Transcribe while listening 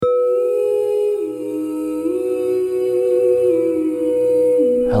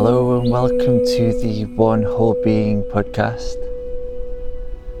Hello and welcome to the One Whole Being podcast.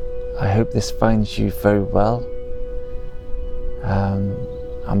 I hope this finds you very well.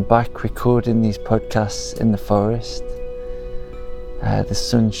 I'm back recording these podcasts in the forest. The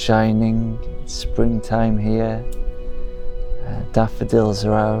sun's shining, it's springtime here, daffodils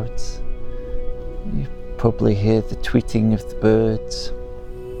are out. You probably hear the tweeting of the birds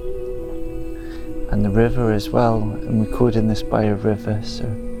and the river as well. I'm recording this by a river,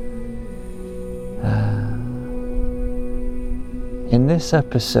 so in this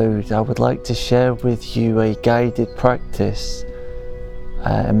episode I would like to share with you a guided practice,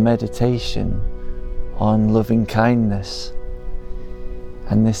 a meditation on loving kindness.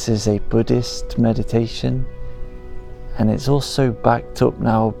 And this is a Buddhist meditation, and it's also backed up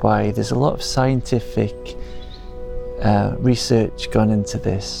now by, there's a lot of scientific research gone into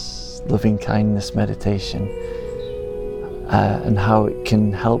this loving kindness meditation and how it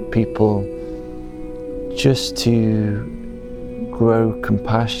can help people just to grow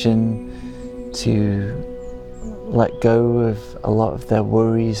compassion, to let go of a lot of their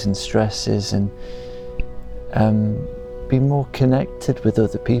worries and stresses, and be more connected with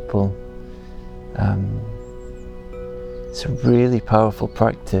other people. It's a really powerful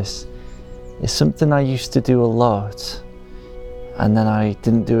practice. It's something I used to do a lot, and then I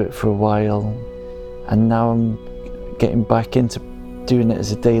didn't do it for a while, and now I'm getting back into doing it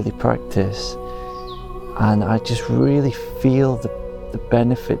as a daily practice, and I just really feel the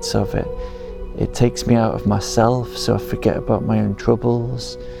benefits of it. It takes me out of myself, so I forget about my own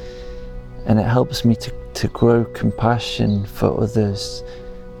troubles, and it helps me to grow compassion for others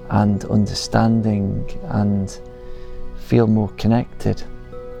and understanding and feel more connected.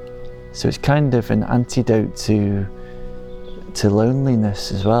 So it's kind of an antidote to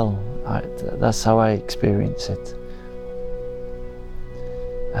loneliness as well. That's how I experience it.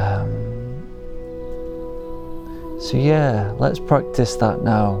 So yeah, let's practice that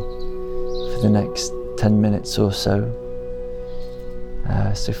now for the next 10 minutes or so.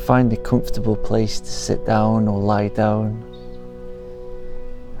 So find a comfortable place to sit down or lie down.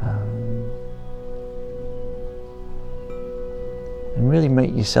 And really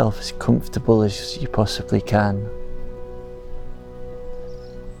make yourself as comfortable as you possibly can.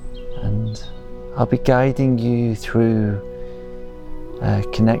 And I'll be guiding you through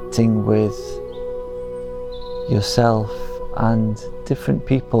connecting with yourself and different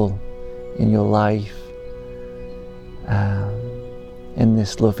people in your life in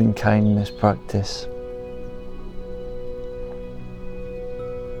this loving kindness practice.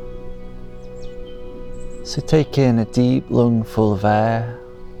 So take in a deep lungful of air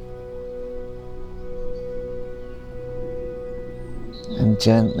and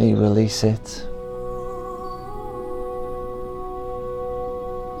gently release it.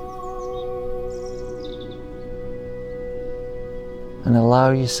 And allow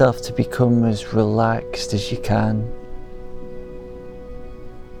yourself to become as relaxed as you can.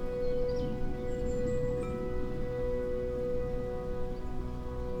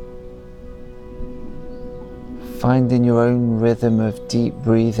 Finding your own rhythm of deep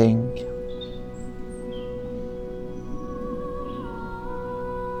breathing.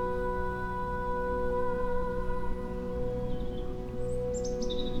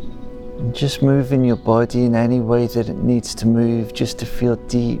 And just moving your body in any way that it needs to move, just to feel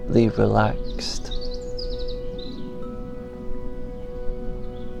deeply relaxed.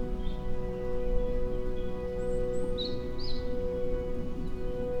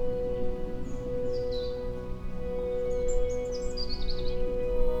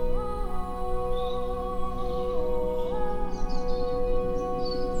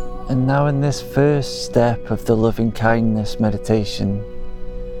 And now in this first step of the loving kindness meditation,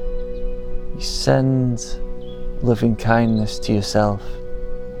 you send loving kindness to yourself.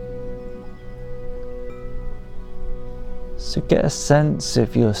 So get a sense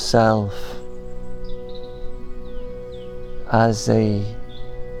of yourself as a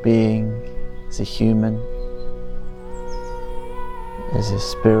being, as a human, as a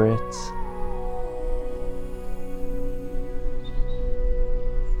spirit.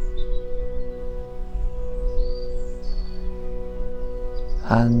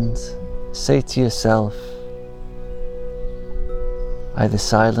 And say to yourself, either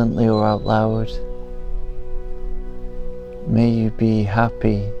silently or out loud, may you be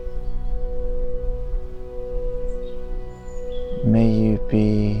happy, may you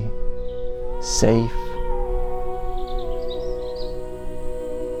be safe,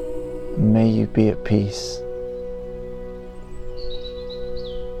 may you be at peace.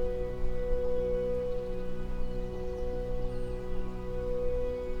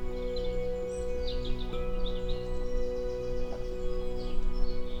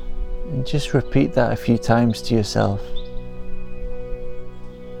 And just repeat that a few times to yourself.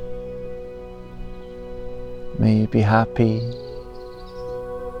 May you be happy.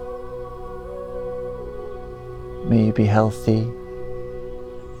 May you be healthy.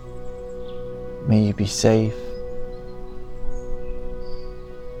 May you be safe.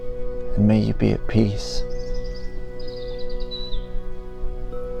 And may you be at peace.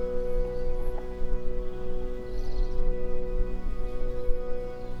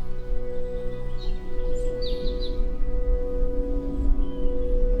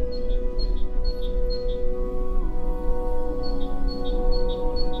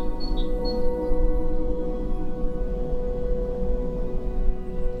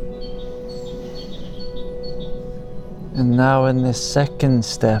 And now in this second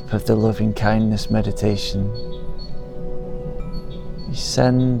step of the loving kindness meditation, you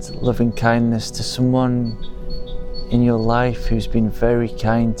send loving kindness to someone in your life who's been very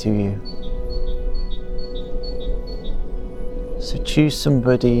kind to you. So choose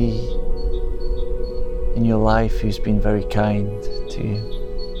somebody in your life who's been very kind to you.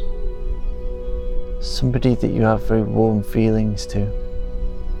 Somebody that you have very warm feelings to.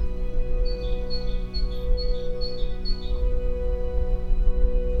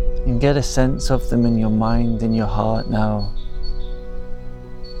 And get a sense of them in your mind, in your heart now.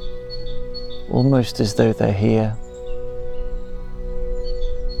 Almost as though they're here.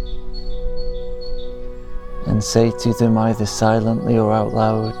 And say to them either silently or out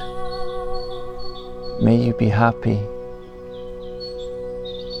loud, may you be happy.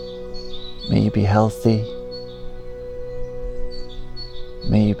 May you be healthy.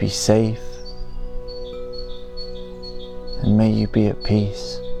 May you be safe. And may you be at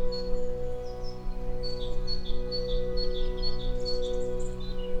peace.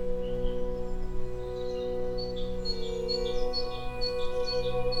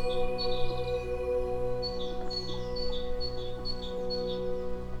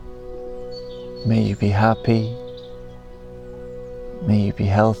 May you be happy. May you be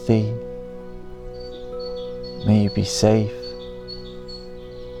healthy. May you be safe.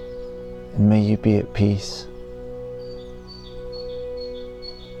 And may you be at peace.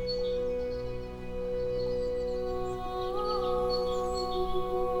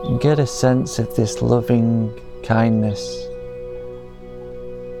 And get a sense of this loving kindness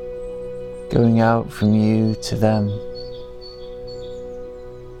going out from you to them.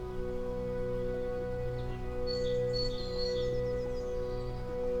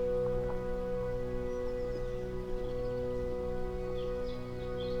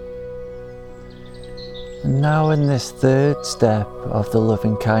 And now in this third step of the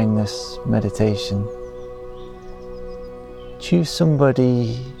loving kindness meditation, choose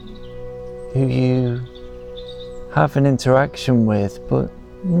somebody who you have an interaction with, but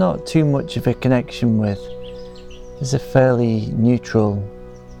not too much of a connection with. There's a fairly neutral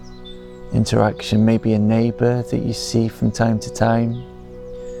interaction, maybe a neighbour that you see from time to time,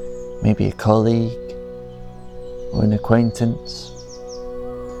 maybe a colleague or an acquaintance,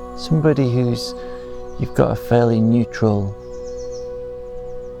 somebody who's you've got a fairly neutral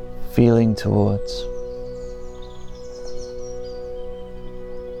feeling towards.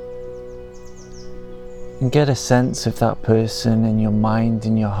 And get a sense of that person in your mind,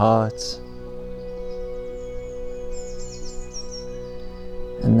 in your heart.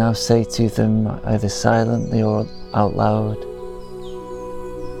 And now say to them, either silently or out loud,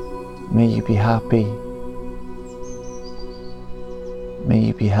 may you be happy. May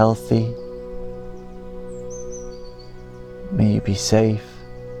you be healthy. May you be safe,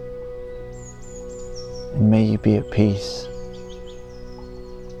 and may you be at peace.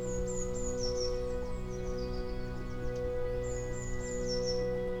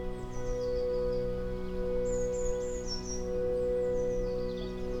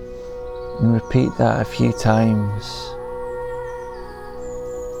 And repeat that a few times.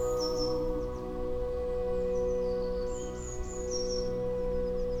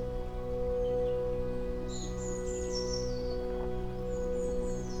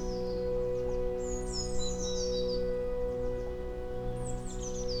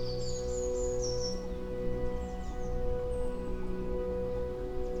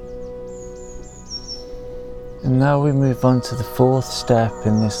 And now we move on to the fourth step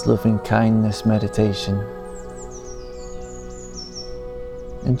in this loving kindness meditation.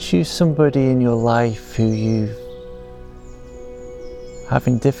 And choose somebody in your life who you're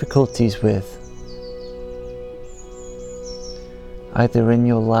having difficulties with, either in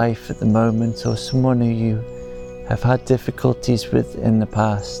your life at the moment or someone who you have had difficulties with in the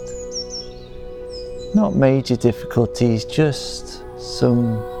past. Not major difficulties, just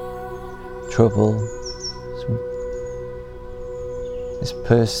some trouble. This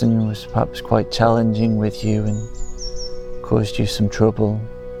person was perhaps quite challenging with you and caused you some trouble.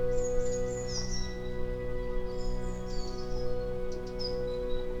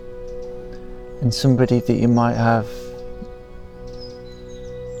 And somebody that you might have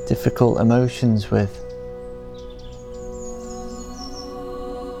difficult emotions with.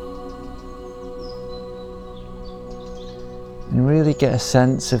 And really get a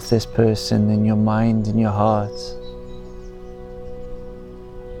sense of this person in your mind and your heart.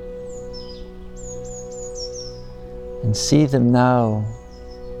 And see them now.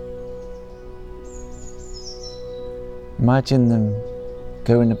 Imagine them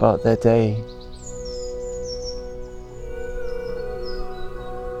going about their day.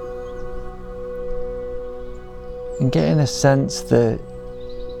 And getting a sense that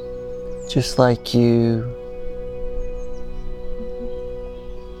just like you,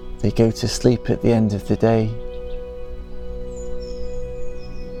 they go to sleep at the end of the day.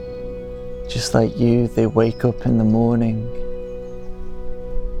 Just like you, they wake up in the morning.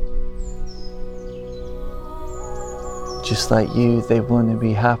 Just like you, they want to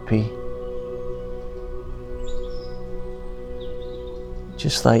be happy.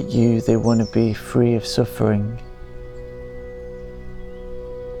 Just like you, they want to be free of suffering.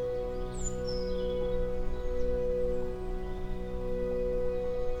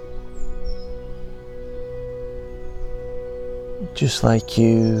 Just like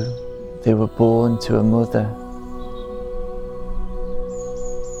you, they were born to a mother.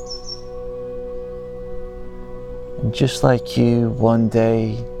 And just like you, one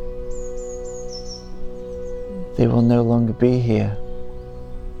day, they will no longer be here.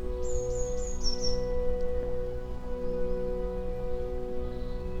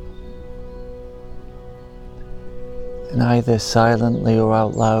 And either silently or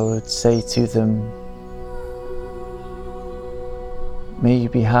out loud, say to them, may you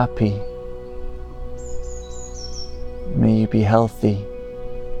be happy. May you be healthy.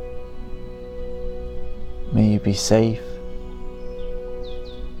 May you be safe.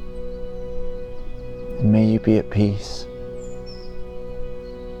 And may you be at peace.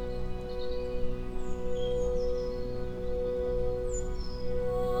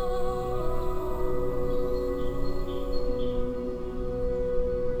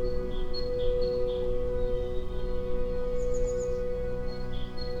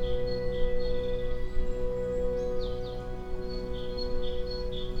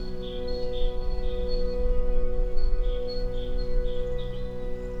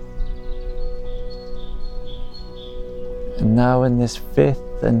 And now in this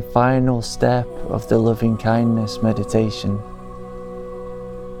fifth and final step of the loving kindness meditation,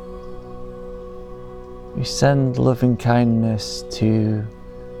 we send loving kindness to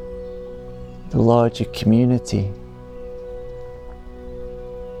the larger community.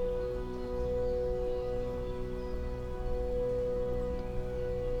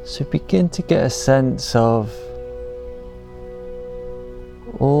 So begin to get a sense of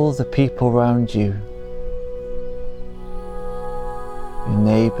all the people around you. Your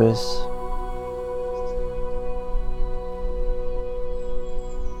neighbours,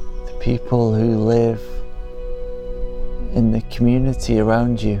 the people who live in the community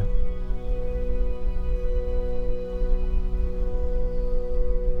around you.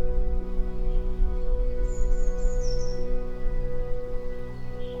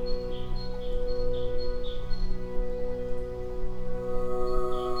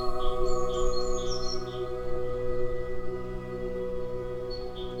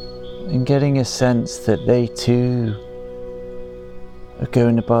 And getting a sense that they too are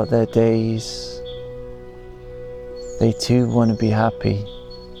going about their days. They too want to be happy.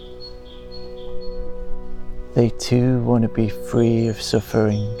 They too want to be free of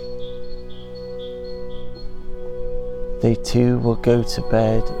suffering. They too will go to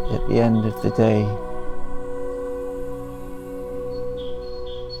bed at the end of the day.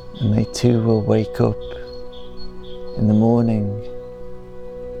 And they too will wake up in the morning.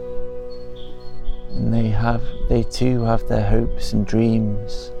 And they too have their hopes and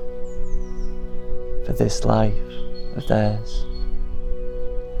dreams for this life of theirs.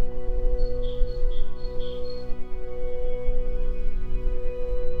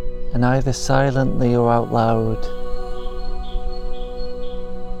 And either silently or out loud,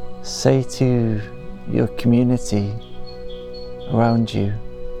 say to your community around you,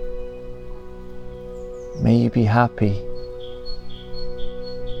 may you be happy.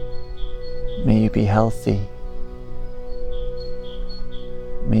 May you be healthy.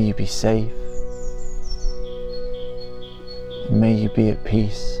 May you be safe. And may you be at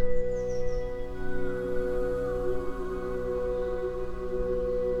peace.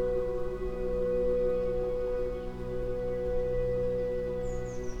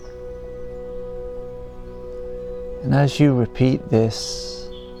 And as you repeat this,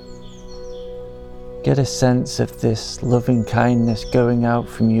 get a sense of this loving kindness going out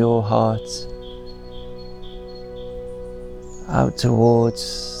from your heart out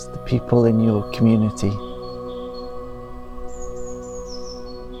towards the people in your community.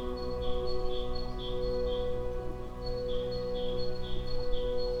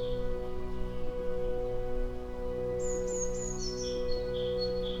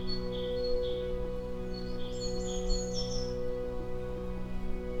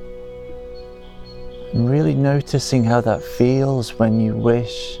 And really noticing how that feels when you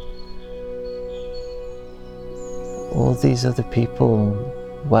wish all these other people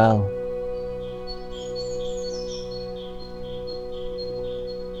well.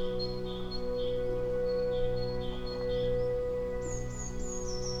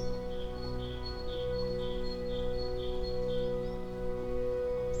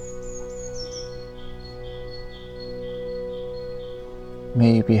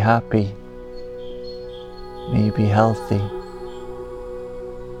 May you be happy. May you be healthy.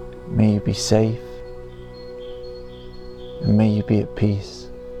 May you be safe. And may you be at peace.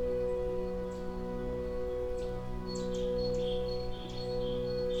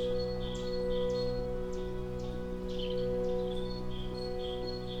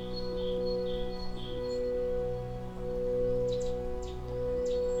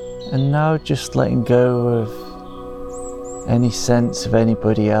 And now just letting go of any sense of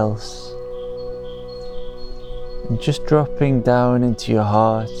anybody else. And just dropping down into your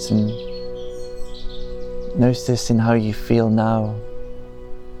heart and noticing how you feel now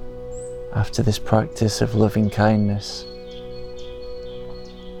after this practice of loving kindness.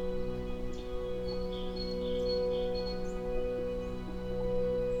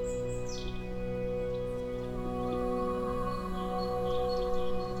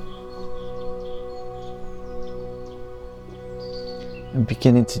 And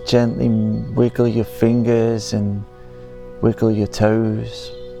beginning to gently wiggle your fingers and wiggle your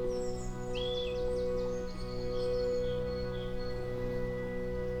toes.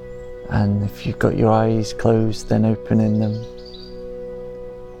 And if you've got your eyes closed, then opening them.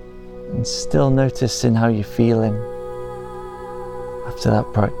 And still noticing how you're feeling after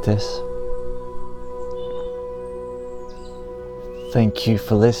that practice. Thank you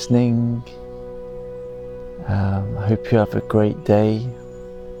for listening. I hope you have a great day.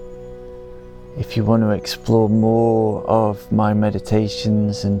 If you want to explore more of my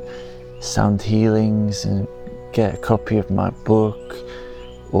meditations and sound healings and get a copy of my book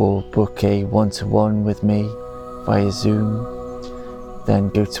or book a one-to-one with me via Zoom, then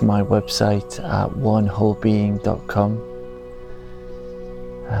go to my website at onewholebeing.com.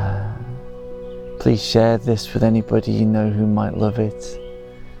 Please share this with anybody you know who might love it.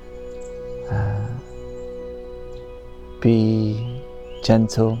 Be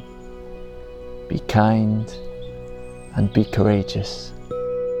gentle, be kind, and be courageous.